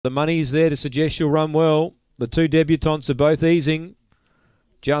The money's there to suggest she'll run well. The two debutants are both easing.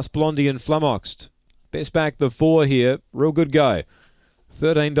 Just Blondie and Flumoxed. Best back the 4 here. Real good go.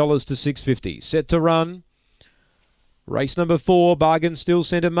 $13 to $6.50. Set to run. Race number 4. Bargain Still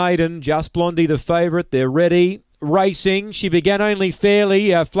Centre Maiden. Just Blondie the favourite. They're ready. Racing. She began only fairly.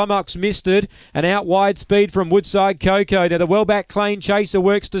 Flumox missed it. And out wide speed from Woodside Coco. Now the well-back Clane Chaser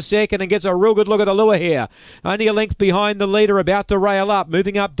works to second and gets a real good look at the lure here. Only a length behind the leader, about to rail up.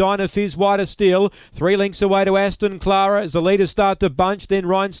 Moving up, Dinah Fizz wider still. 3 lengths away to Aston Clara as the leaders start to bunch. Then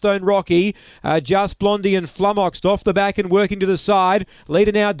Rhinestone Rocky. Just Blondie and Flumoxed off the back and working to the side.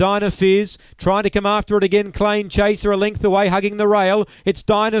 Leader now Dinah Fizz. Trying to come after it again. Clane Chaser a length away, hugging the rail. It's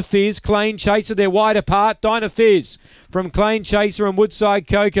Dinah Fizz, Clane Chaser. They're wide apart. Dinah Fizz from Clane Chaser and Woodside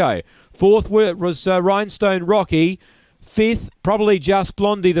Coco. 4th was Rhinestone Rocky. 5th, probably Just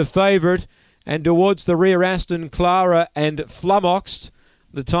Blondie the favourite. And towards the rear, Aston Clara and Flumoxed.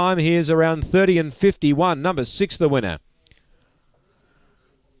 The time here is around 30 and 51. Number 6, the winner.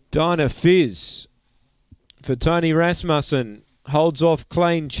 Dinah Fizz for Tony Rasmussen. Holds off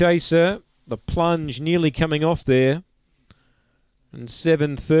Clane Chaser. The plunge nearly coming off there. And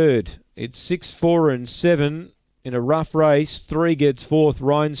 7 third. It's 6, 4 and 7. In a rough race, 3 gets 4th,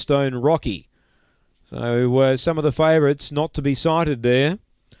 Rhinestone Rocky. So some of the favourites not to be cited there.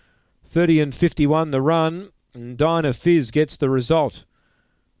 30 and 51 the run, and Dinah Fizz gets the result.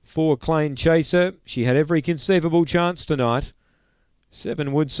 4 Clane Chaser, she had every conceivable chance tonight.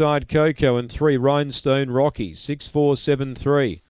 7 Woodside Coco and 3 Rhinestone Rocky, 6, 4, 7, 3.